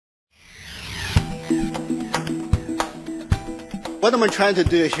What I'm trying to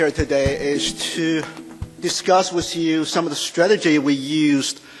do here today is to discuss with you some of the strategy we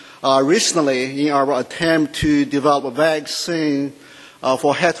used recently in our attempt to develop a vaccine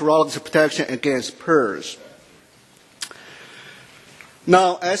for heterologous protection against PRRS.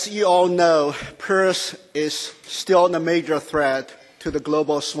 Now, as you all know, PRRS is still a major threat to the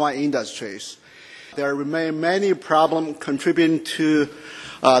global swine industries. There remain many problems contributing to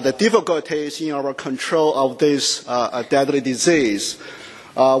the difficulties in our control of this deadly disease.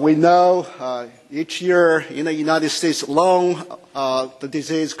 We know each year in the United States alone, the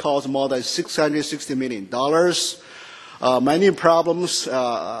disease costs more than $660 million. Many problems,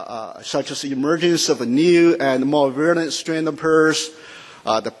 such as the emergence of a new and more virulent strain of PRRS,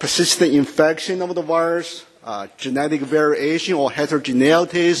 the persistent infection of the virus, genetic variation or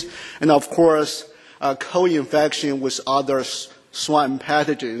heterogeneities, and of course, co-infection with other swine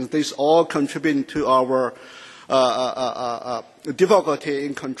pathogens. These all contribute to our difficulty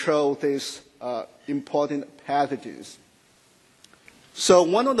in control these important pathogens. So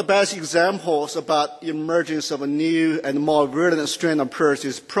one of the best examples about emergence of a new and more virulent strain of PRRS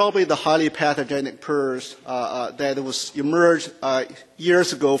is probably the highly pathogenic PRRS that was emerged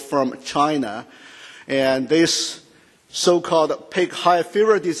years ago from China. And this so-called pig high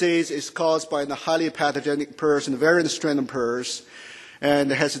fever disease is caused by the highly pathogenic PRRS and variant strain of PRRS,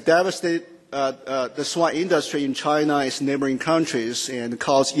 and has devastated the swine industry in China and its neighboring countries and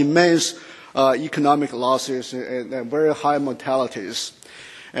caused immense economic losses and very high mortalities.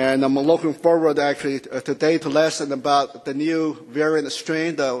 And I'm looking forward actually today to lesson about the new variant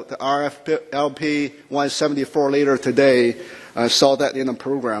strain, the RFLP 174 later today. I saw that in the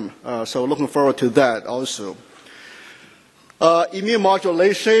program. So looking forward to that also. Immune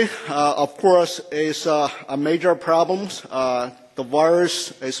modulation, of course, is a major problem. The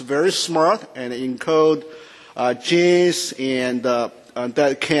virus is very smart and encodes genes and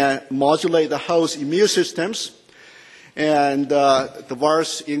that can modulate the host immune systems. And the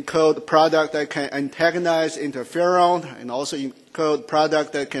virus encodes product that can antagonize interferon and also encode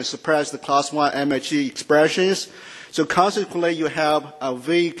product that can suppress the class 1 MHC expressions. So consequently, you have a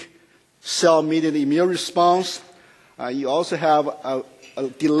weak cell-mediated immune response. You also have a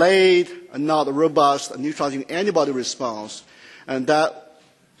delayed, not robust neutralizing antibody response, and that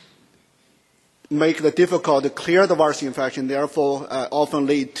makes it difficult to clear the virus infection, therefore often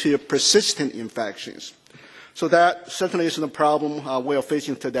lead to persistent infections. So that certainly is the problem we are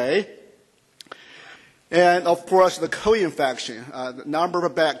facing today. And of course, the co-infection. The number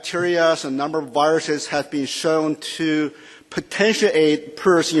of bacteria and number of viruses have been shown to potentiate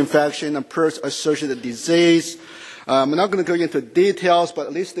PRRS infection and PRRS-associated disease. I'm not going to go into details, but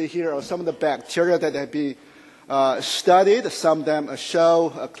at least here are some of the bacteria that have been studied. Some of them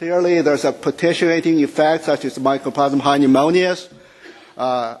show clearly there's a potentiating effect, such as Mycoplasma high pneumonias,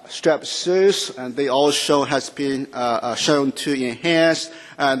 Strep suis, and they all has been shown to enhance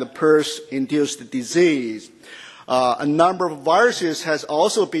the PRRS-induced disease. A number of viruses has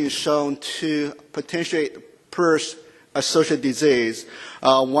also been shown to potentiate PRRS-associated disease.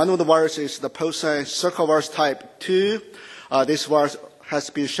 One of the viruses is the porcine circovirus type 2. This virus has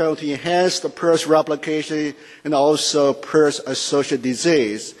been shown to enhance the PRRS replication and also PRRS-associated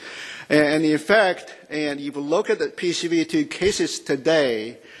disease. And in fact, and if you look at the PCV2 cases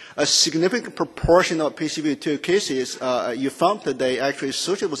today, a significant proportion of PCV2 cases you found today actually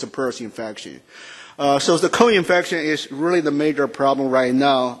associated with a PRRS infection. So the co-infection is really the major problem right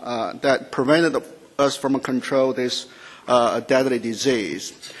now that prevented us from control this deadly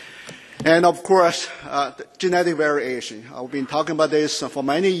disease. And of course, the genetic variation. I've been talking about this for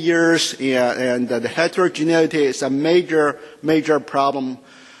many years, and the heterogeneity is a major problem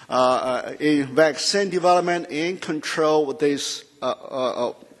in vaccine development and control of this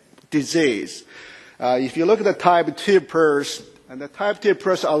disease. If you look at the type 2 PRRS, and the type 2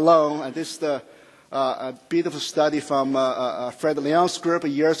 PRRS alone, and this is a beautiful study from Fred Leon's group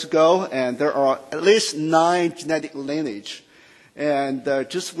years ago, and there are at least 9 genetic lineage. And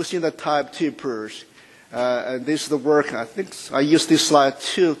just within the type 2 PRRS, and this is the work, I think I use this slide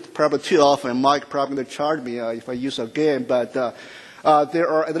probably too often. Mike probably going to charge me if I use it again, but there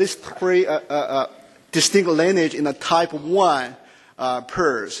are at least 3 distinct lineage in the type 1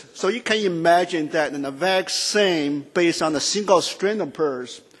 PRRS. So you can imagine that in a vaccine based on a single strain of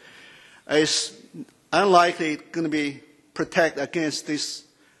PRRS is unlikely going to be protect against this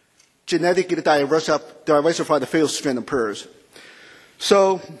genetically diversified field strain of PRRS.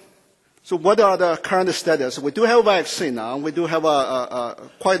 So what are the current status? We do have a vaccine now. We do have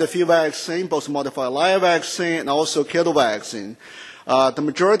quite a few vaccines, both modified live vaccine and also cattle vaccine. The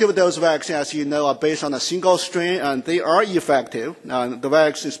majority of those vaccines, as you know, are based on a single strain, and they are effective. The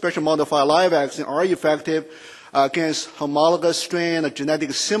vaccine, especially modified live vaccine, are effective against homologous strain, a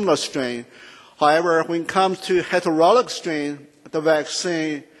genetically similar strain. However, when it comes to heterologous strain, the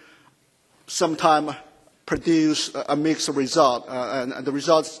vaccine sometimes produce a mixed result, and the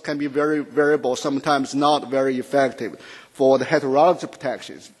results can be very variable, sometimes not very effective for the heterologous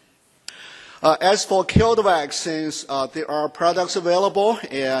protections. As for killed vaccines, there are products available,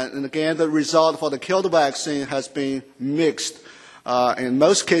 and again, the result for the killed vaccine has been mixed. In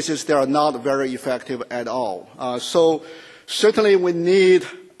most cases, they are not very effective at all. So certainly we need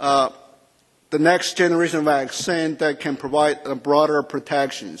the next generation vaccine that can provide broader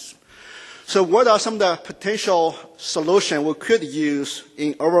protections. So what are some of the potential solutions we could use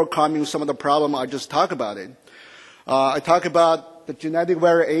in overcoming some of the problems I just talked about? I talk about the genetic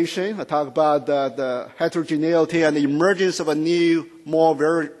variation. I talk about the heterogeneity and the emergence of a new, more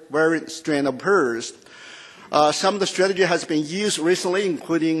variant strain of PRRS. Some of the strategy has been used recently,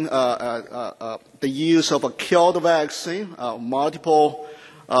 including the use of a killed vaccine, multiple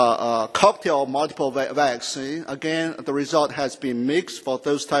vaccine. Again, the result has been mixed for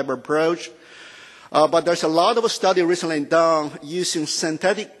those type of approach. But there's a lot of study recently done using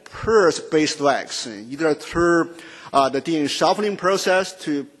synthetic PRRS-based vaccine, either through the DNA shuffling process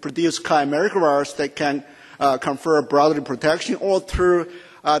to produce chimeric virus that can confer broader protection, or through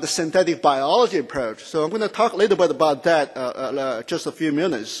the synthetic biology approach. So I'm going to talk a little bit about that just a few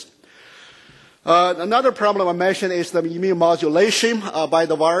minutes. Another problem I mentioned is the immune modulation by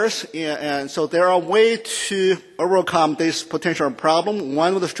the virus, and so there are ways to overcome this potential problem.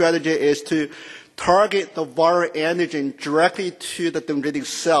 One of the strategies is to target the viral antigen directly to the dendritic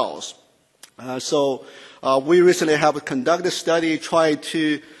cells. We recently have conducted a study trying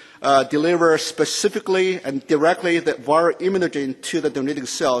to deliver specifically and directly the viral immunogen to the dendritic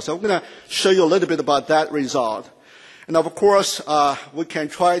cells. So I'm going to show you a little bit about that result. And of course, we can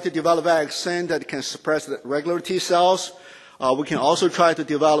try to develop a vaccine that can suppress the regular T cells. We can also try to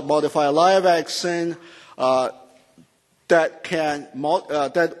develop modified live vaccine that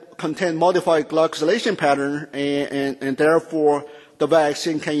contain modified glycosylation pattern, and therefore the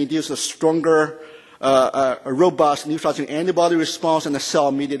vaccine can induce a stronger, robust neutralizing antibody response and a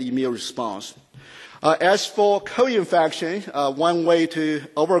cell-mediated immune response. As for co-infection, one way to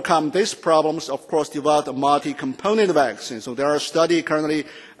overcome these problems, of course, develop a multi-component vaccine. So there are studies currently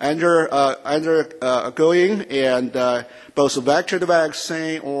undergoing, and both vectored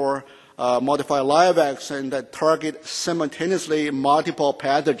vaccine or modified live vaccine that target simultaneously multiple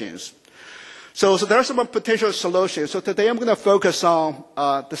pathogens. So there are some potential solutions. So today I'm going to focus on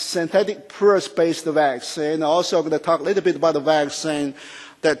the synthetic PRRS-based vaccine. Also, I'm going to talk a little bit about the vaccine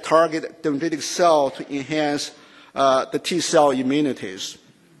that target dendritic cell to enhance the T cell immunities.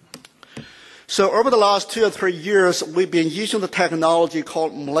 So over the last 2 or 3 years, we've been using the technology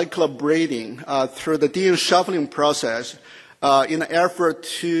called molecular breeding through the DNA shuffling process in an effort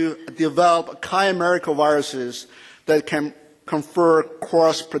to develop chimeric viruses that can confer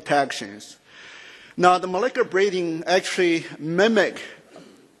cross protections. Now, the molecular breeding actually mimic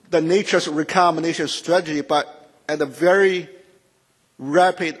the nature's recombination strategy, but at a very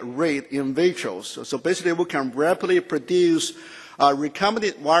rapid rate in vitro. So basically, we can rapidly produce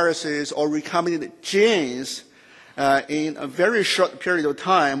recombinant viruses or recombinant genes in a very short period of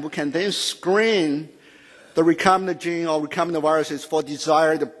time. We can then screen the recombinant gene or recombinant viruses for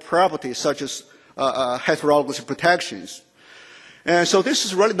desired properties, such as heterologous protections. And so this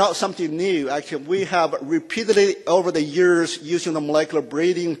is really not something new. Actually, we have repeatedly over the years using the molecular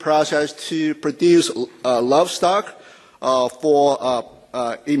breeding process to produce livestock for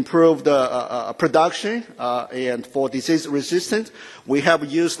improved production and for disease resistance. We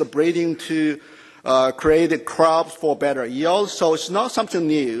have used the breeding to create crops for better yield. So it's not something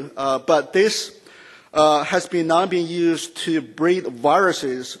new, but this has now been used to breed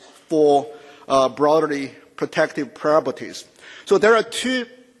viruses for broadly protective properties. So there are two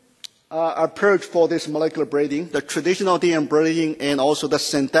approaches for this molecular breeding: the traditional DNA breeding and also the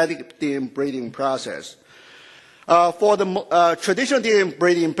synthetic DNA breeding process. For the traditional DNA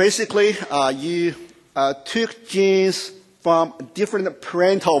breeding, basically you took genes from different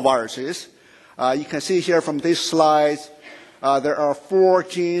parental viruses. You can see here from these slides, there are 4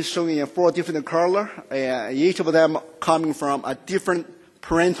 genes showing in 4 different colors, and each of them coming from a different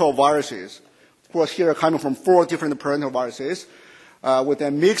parental viruses. Of course, here are coming from 4 different parental viruses. We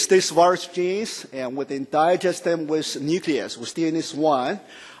then mix these virus genes, and we then digest them with nucleus, with DNase1,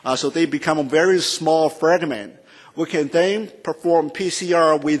 so they become a very small fragment. we can then perform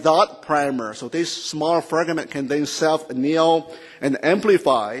PCR without primer. So this small fragment can then self-anneal and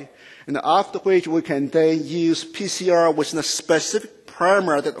amplify, and after which we can then use PCR with a specific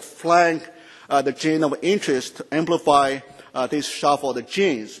primer that flank the gene of interest to amplify these shuffled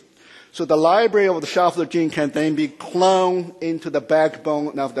genes. So the library of the shuffled gene can then be cloned into the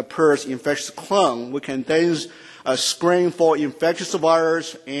backbone of the PRRS infectious clone. We can then screen for infectious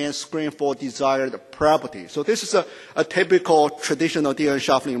virus and screen for desired property. So this is a typical traditional DNA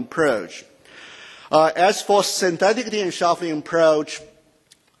shuffling approach. As for synthetic DNA shuffling approach,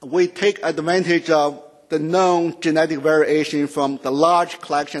 we take advantage of the known genetic variation from the large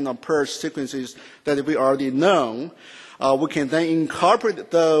collection of PRRS sequences that we already know. We can then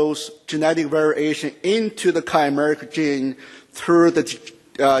incorporate those genetic variation into the chimeric gene through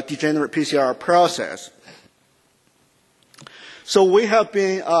the degenerate PCR process. So we have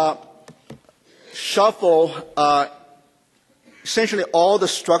been shuffle essentially all the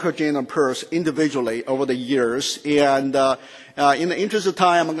structural gene of PRRS individually over the years. And in the interest of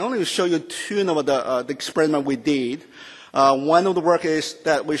time, I'm going to show you two of the experiment we did. One of the work is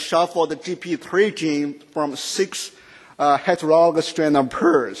that we shuffled the GP3 gene from 6 heterologous strain of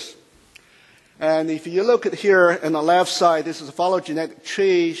PRRS. And if you look at here on the left side, this is a phylogenetic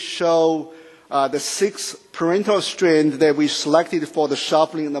tree, show the 6 parental strains that we selected for the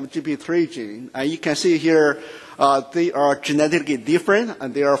shuffling of GP3 gene. And you can see here they are genetically different,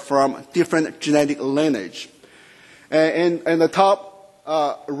 and they are from different genetic lineage. And in the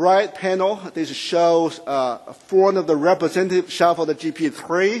top right panel, this shows 4 of the representative shuffled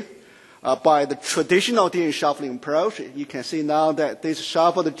GP3 by the traditional DNA shuffling approach. You can see now that this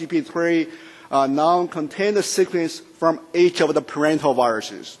shuffled GP3 now contain the sequence from each of the parental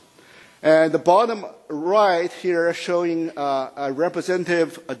viruses. And the bottom right here showing a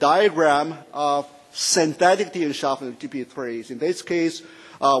representative diagram of synthetic DNA shuffling GP3s. In this case,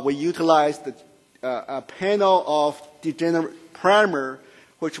 we utilized a panel of degenerate primer,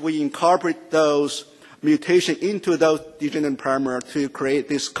 which we incorporate those mutation into those degenerate primer to create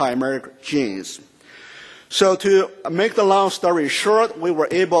these chimeric genes. So to make the long story short, we were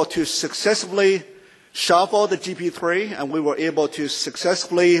able to successfully shuffle the GP3, and we were able to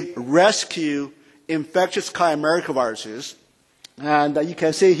successfully rescue infectious chimeric viruses. And you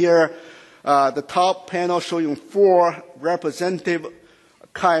can see here the top panel showing 4 representative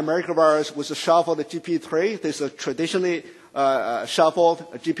chimeric virus with a shuffled GP3. This is a traditionally shuffled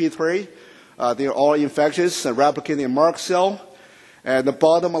GP3. They're all infectious and replicating in mark cell. And the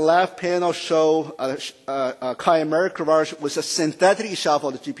bottom left panel show a chimeric virus with a synthetically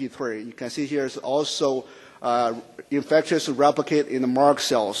shuffled GP3. You can see here is also infectious replicate in the mark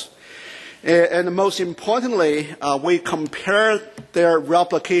cells. And most importantly, we compare their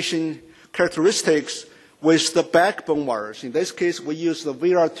replication characteristics with the backbone virus. In this case, we use the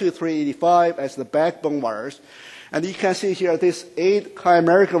VR2385 as the backbone virus. And you can see here these 8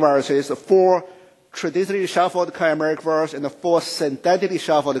 chimeric viruses, 4 traditionally shuffled chimeric virus and the 4 synthetically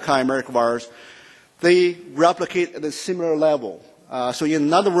shuffled chimeric virus. They replicate at a similar level. So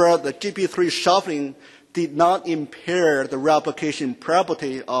in other words, the GP3 shuffling did not impair the replication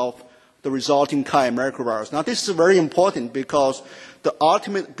property of the resulting chimeric virus. Now this is very important because the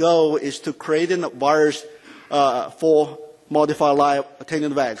ultimate goal is to create a virus for modified live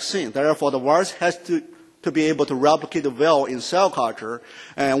attenuated vaccine. Therefore, the virus has to be able to replicate well in cell culture.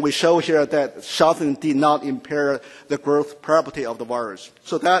 And we show here that shuffling did not impair the growth property of the virus.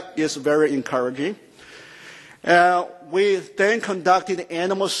 So that is very encouraging. We then conducted an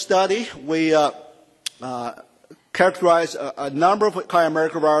animal study. We characterized a number of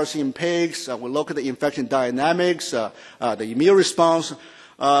chimeric viruses in pigs. We look at the infection dynamics, the immune response.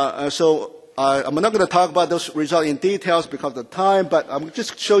 So I'm not going to talk about those results in details because of the time, but I'm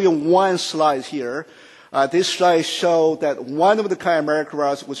just showing you one slide here. This slide shows that one of the chimeric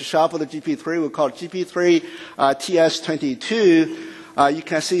viruses was shuffled GP3. We call it GP3 TS22. You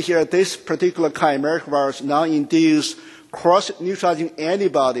can see here this particular chimeric virus now induce cross-neutralizing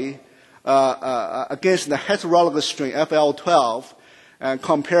antibody against the heterologous strain FL12 and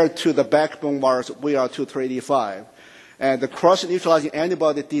compared to the backbone virus VR2385. And the cross-neutralizing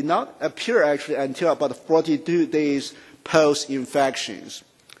antibody did not appear actually until about 42 days post-infections.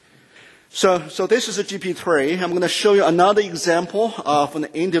 So this is a GP3. I'm going to show you another example of an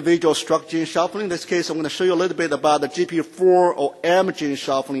individual structure gene shuffling. In this case, I'm going to show you a little bit about the GP4 or M gene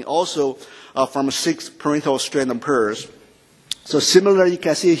shuffling, also from 6 parental strain of PRRS. So similarly, you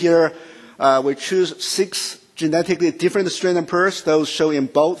can see here, we choose 6 genetically different strain of PRRS. Those shown in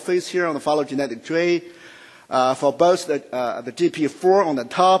bold phase here on the phylogenetic tree. for both the GP4 on the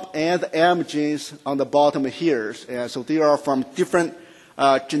top and the M genes on the bottom here. And so they are from different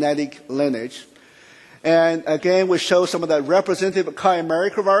genetic lineage. And again, we show some of the representative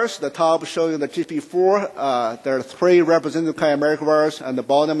chimeric virus. The top showing the GP4. There are 3 representative chimeric virus, and the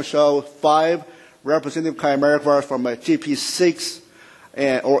bottom show 5 representative chimeric virus from a GP6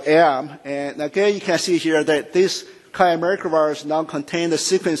 or M. And again, you can see here that this chimeric virus now contain the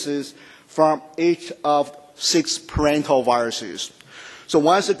sequences from each of 6 parental viruses. So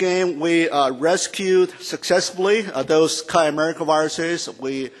once again, we rescued successfully those chimeric viruses.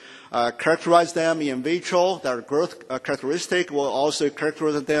 We characterize them in vitro, their growth characteristic. We'll also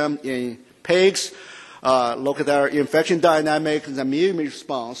characterize them in pigs, look at their infection dynamic and the immune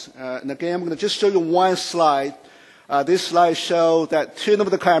response. And again, I'm going to just show you one slide. This slide shows that 2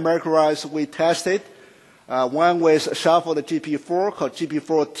 of the chimeric viruses we tested. One was shuffled GP4 called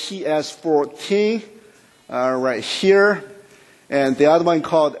GP4TS14 right here. And the other one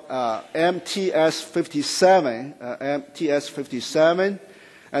called MTS57.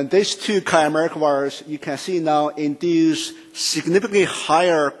 And these 2 chimeric viruses, you can see now, induce significantly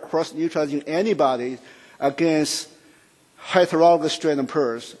higher cross-neutralizing antibodies against heterologous strain of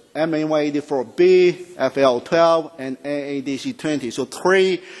PRRS, MNY84B, FL12, and NADC20. So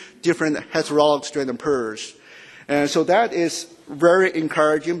 3 different heterologous strain of PRRS. And so that is very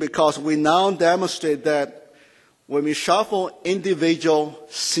encouraging because we now demonstrate that when we shuffle individual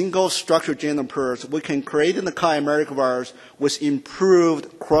single structure gene of PRRS, we can create the chimeric virus with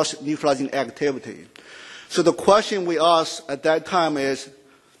improved cross-neutralizing activity. So the question we asked at that time is,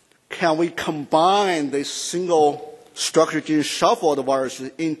 can we combine this single structure gene shuffled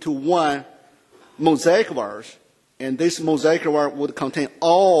viruses into one mosaic virus? And this mosaic virus would contain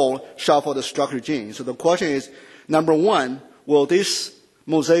all shuffled structure genes. So the question is, number 1, will this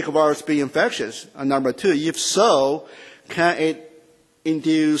mosaic virus be infectious? And number 2, if so, can it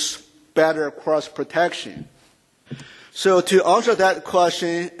induce better cross-protection? So to answer that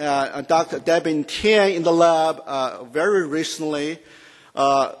question, Dr. Debbie Tian in the lab very recently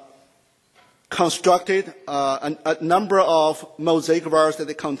constructed a number of mosaic viruses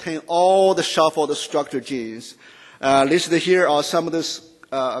that contain all the shuffled structure genes. Listed here are some of this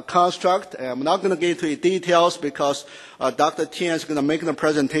construct. I'm not going to get into details because Dr. Tian is going to make the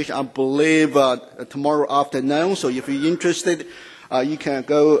presentation, I believe, tomorrow afternoon. So if you're interested, you can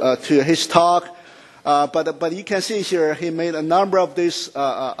go to his talk. But you can see here, he made a number of these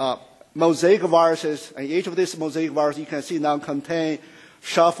mosaic viruses, and each of these mosaic viruses you can see now contain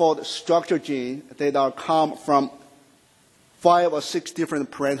shuffled structure gene that are come from 5 or 6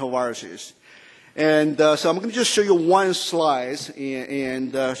 different parental viruses. And so I'm going to just show you one slide,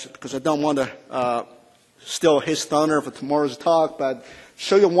 and because I don't want to steal his thunder for tomorrow's talk, but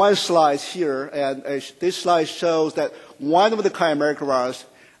show you one slide here. And this slide shows that one of the chimeric virus,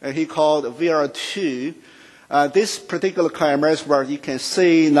 he called VR2. This particular chimeric virus, you can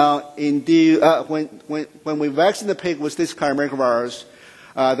see now, when we vaccine the pig with this chimeric virus,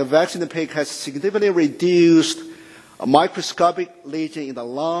 the vaccine pig has significantly reduced a microscopic lesion in the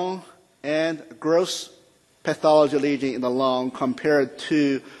lung and gross pathology lesion in the lung compared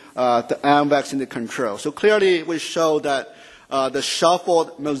to the unvaccinated control. So clearly we show that the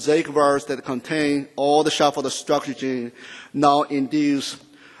shuffled mosaic virus that contain all the shuffled structure genes now induce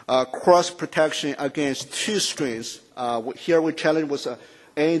cross-protection against 2 strains. Here we challenge with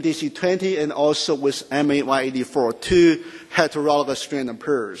NADC20 and also with MNY84, 2 heterologous strains of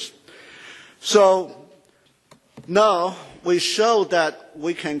PRRS. So now we show that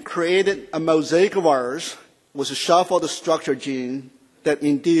we can create a mosaic virus with a shuffled structure gene that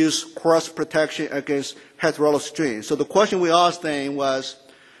induce cross-protection against heterologous strains. So the question we asked then was,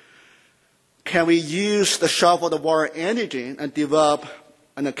 can we use the shuffled virus antigen and develop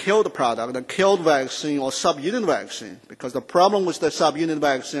a killed product, a killed vaccine or subunit vaccine? Because the problem with the subunit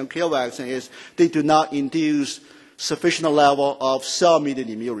vaccine, killed vaccine, is they do not induce sufficient level of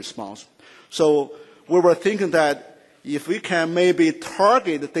cell-mediated immune response. So we were thinking that if we can maybe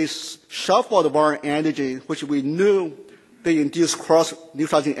target this shuffled virus antigen, which we knew they induce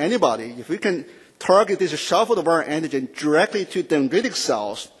cross-neutralizing antibody, if we can target this shuffled virus antigen directly to dendritic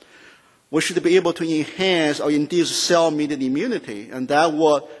cells, we should be able to enhance or induce cell-mediated immunity, and that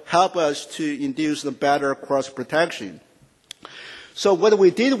will help us to induce the better cross-protection. So what we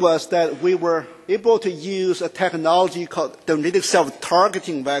did was that we were able to use a technology called dendritic cell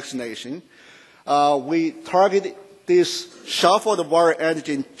targeting vaccination. We targeted this shuffled virus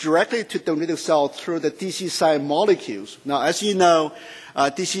antigen directly to dendritic cell through the DC sign molecules. Now, as you know,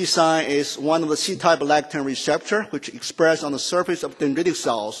 DC sign is one of the C-type lactin receptor which expressed on the surface of dendritic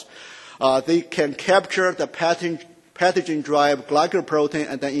cells. They can capture the pathogen-derived glycoprotein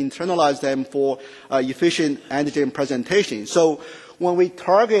and then internalize them for efficient antigen presentation. So when we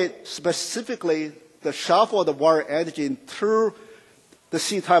target specifically the Scharfold-Weyl antigen through the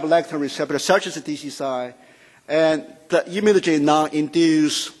C-type lectin receptor, such as the DCSI, and the immunogen now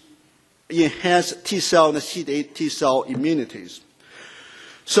induce enhanced T cell and CD8 T cell immunities.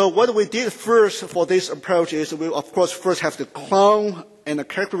 So what we did first for this approach is we, of course, first have to clone and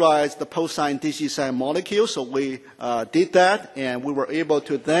characterize the porcine DCSI molecule. So we did that, and we were able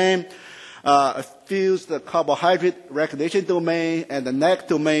to then fuse the carbohydrate recognition domain and the NAC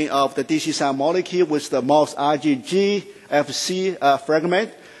domain of the DCSI molecule with the mouse IgG FC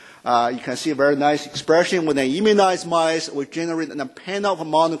fragment. You can see a very nice expression. When they immunize mice, we generate a panel of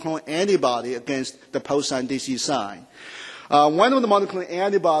monoclonal antibody against the porcine DCSI. One of the monoclonal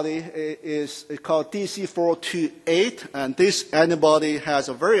antibody is called DC428, and this antibody has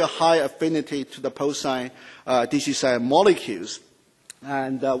a very high affinity to the porcine DCSI molecules.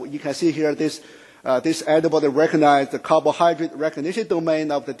 And you can see here this antibody recognizes the carbohydrate recognition domain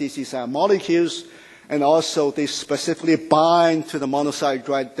of the DCSI molecules, and also they specifically bind to the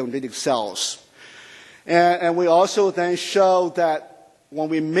monocyte-derived dendritic cells. And we also then show that when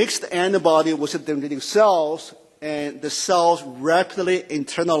we mix the antibody with the dendritic cells, and the cells rapidly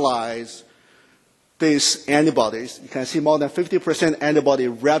internalize these antibodies. You can see more than 50% antibody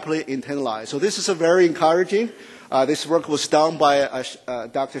rapidly internalized. So this is a very encouraging. This work was done by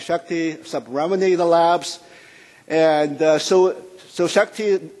Dr. Shakti Subramani in the labs. And so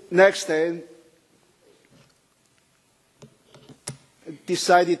Shakti next then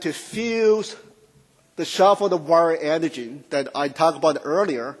decided to fuse the Scharfold-Weyl antigen that I talked about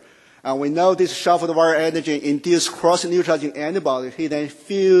earlier. And we know this Scharfold-Weyl antigen induced cross-neutralizing antibody. He then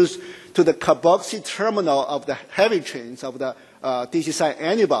fused to the carboxy terminal of the heavy chains of the DCSI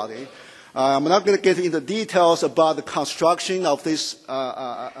antibody. I'm not going to get into details about the construction of this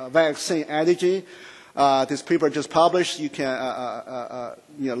vaccine antigen. This paper just published. You can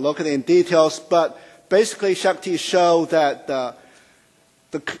look at it in details. But basically, Shakti showed that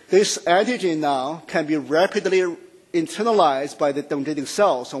this antigen now can be rapidly internalized by the dendritic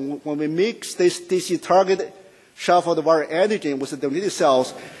cells. So when we mix this DC-targeted Scharfold-Weyl antigen with the dendritic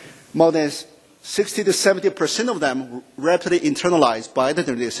cells, more than 60 to 70% of them rapidly internalized by the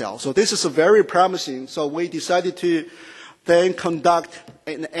dendritic cells. So this is very promising. So we decided to then conduct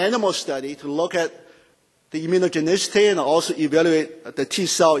an animal study to look at the immunogenicity and also evaluate the T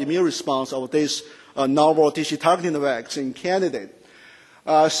cell immune response of this novel DC-targeting vaccine candidate.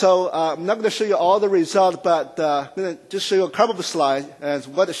 So I'm not going to show you all the results, but I'm going to just show you a couple of slides. And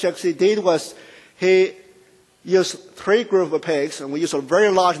what Shakti did was he used 3 groups of pigs, and we used a very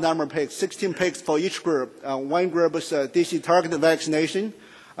large number of pigs, 16 pigs for each group. One group was DC targeted vaccination,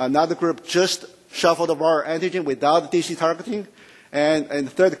 another group just Scharfold-Weyl antigen without DC targeting, and the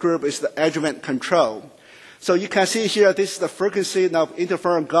third group is the adjuvant control. So you can see here, this is the frequency of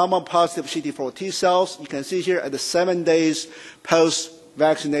interferon gamma positive CD4 T cells. You can see here at the 7 days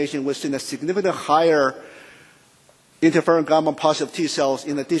post-vaccination, we've seen a significantly higher interferon gamma positive T cells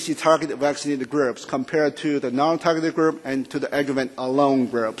in the DC targeted vaccinated groups compared to the non-targeted group and to the adjuvant alone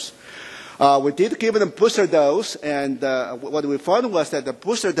groups. We did give them a booster dose, and what we found was that the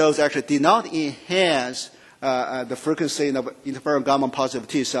booster dose actually did not enhance the frequency of interferon gamma positive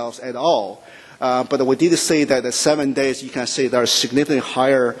T cells at all. But we did see that at 7 days, you can see there are significantly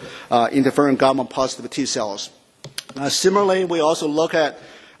higher interferon gamma positive T cells. Similarly, we also look at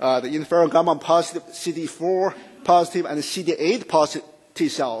the interferon gamma positive CD4 positive and CD8 positive T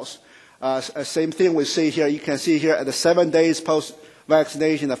cells. Same thing we see here. You can see here at the 7 days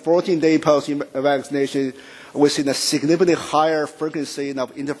post-vaccination, the 14-day post-vaccination, we see a significantly higher frequency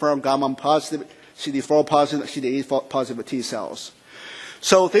of interferon gamma positive, CD4 positive, CD8 positive T cells.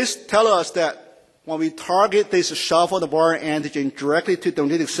 So this tells us that when we target this Scharfold-Weyl antigen directly to the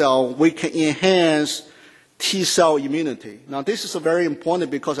dendritic cell, we can enhance T cell immunity. Now, this is very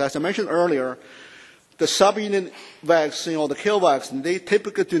important because, as I mentioned earlier, the subunit vaccine or the kill vaccine, they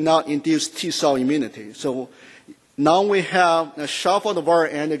typically do not induce T cell immunity. So now we have a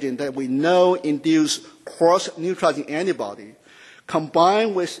Scharfold-Weyl antigen that we know induce cross-neutralizing antibody.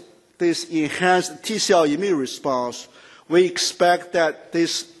 Combined with this enhanced T cell immune response, we expect that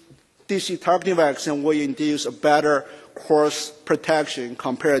this DC targeting vaccine will induce a better cross protection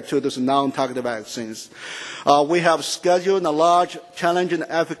compared to those non-targeted vaccines. We have scheduled a large challenge and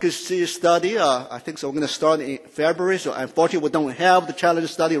efficacy study. I think so we're going to start in February. So unfortunately, we don't have the challenge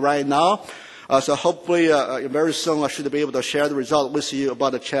study right now. So hopefully, very soon I should be able to share the result with you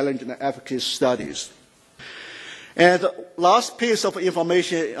about the challenge and efficacy studies. And the last piece of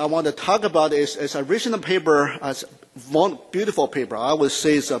information I want to talk about is a recent paper, one beautiful paper. I would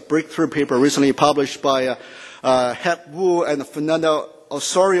say it's a breakthrough paper recently published by Het Wu and Fernando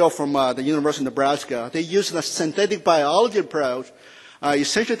Osorio from the University of Nebraska. They used a synthetic biology approach,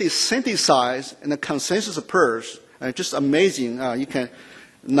 essentially synthesize in a consensus approach. Just amazing. You can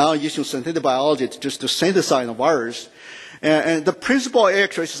now using synthetic biology just to synthesize a virus. And the principle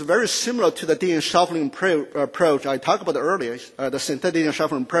actually is very similar to the DNA shuffling approach I talked about earlier, the synthetic DNA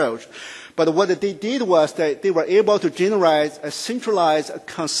shuffling approach. But what they did was that they were able to generate a centralized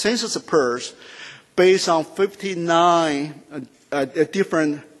consensus approach based on 59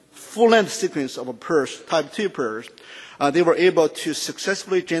 different full-length sequence of a PRRS, type 2 PRRS. They were able to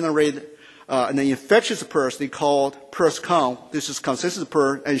successfully generate an infectious PRRS they called PRRS-CON. This is consensus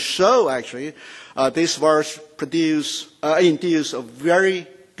PRRS, and show actually this virus induce a very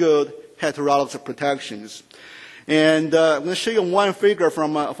good heterologous protections. And I'm going to show you one figure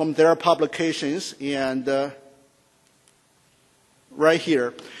from their publications, and right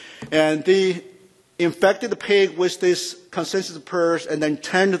here. And they infected the pig with this consensus PRRS and then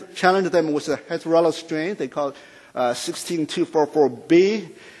challenged them with a heterologous strain. They call it 16244B.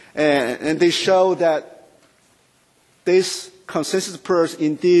 And they show that this consensus PRRS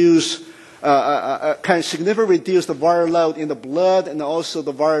can significantly reduce the viral load in the blood and also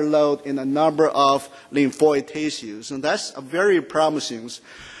the viral load in a number of lymphoid tissues. And that's very promising.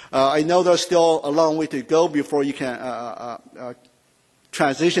 I know there's still a long way to go before you can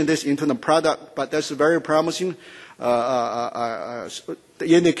transition this into the product, but that's very promising,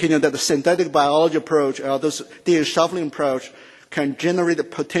 indicating that the synthetic biology approach, this DNA shuffling approach, can generate a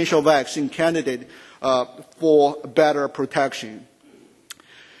potential vaccine candidate for better protection.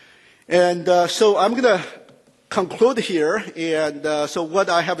 And so I'm going to conclude here. And so what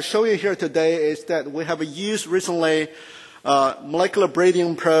I have shown you here today is that we have used recently molecular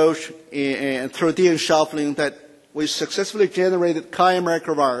breeding approach and through DNA shuffling that we successfully generated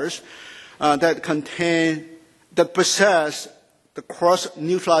chi-American virus that possess the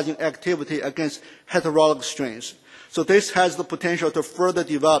cross-neutralizing activity against heterologous strains. So this has the potential to further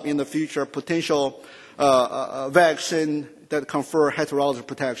develop in the future potential vaccine that confer heterologous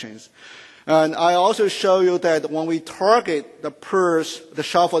protections. And I also show you that when we target the PRRS, the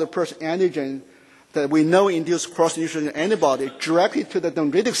shuffle of the PRRS antigen that we know induce cross-neutralizing antibody directly to the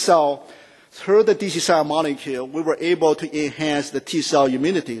dendritic cell through the DC cell molecule, we were able to enhance the T cell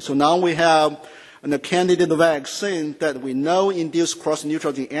immunity. So now we have a candidate vaccine that we know induce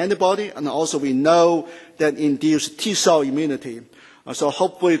cross-neutralizing antibody, and also we know that induce T cell immunity. So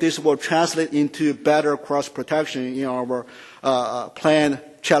hopefully this will translate into better cross-protection in our planned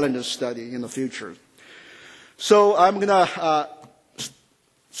challenges study in the future. So I'm going to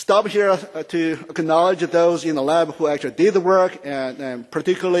stop here to acknowledge those in the lab who actually did the work, and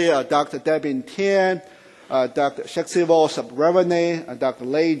particularly Dr. Debbie Tian, Dr. Shaxivo Subravane, Dr.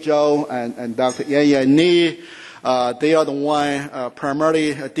 Lei Zhou, and Dr. Yan Ni. They are the one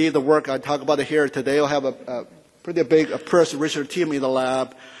primarily did the work I talk about here today. I have a pretty big PRRS research team in the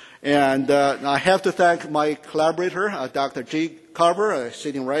lab. And I have to thank my collaborator, Dr. G. Carver,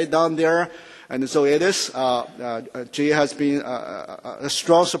 sitting right down there. And so it is. G has been a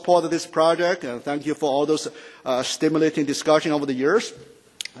strong supporter of this project. And thank you for all those stimulating discussion over the years.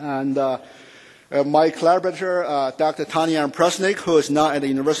 And my collaborator, Dr. Tanya Presnick, who is now at the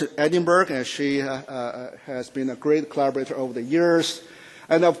University of Edinburgh, and she has been a great collaborator over the years.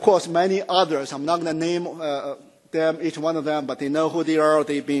 And of course, many others. I'm not going to name them, each one of them, but they know who they are.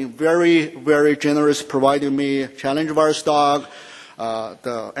 They've been very, very generous, providing me challenge virus stock,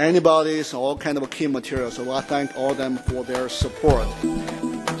 the antibodies, all kind of key materials. So I thank all of them for their support.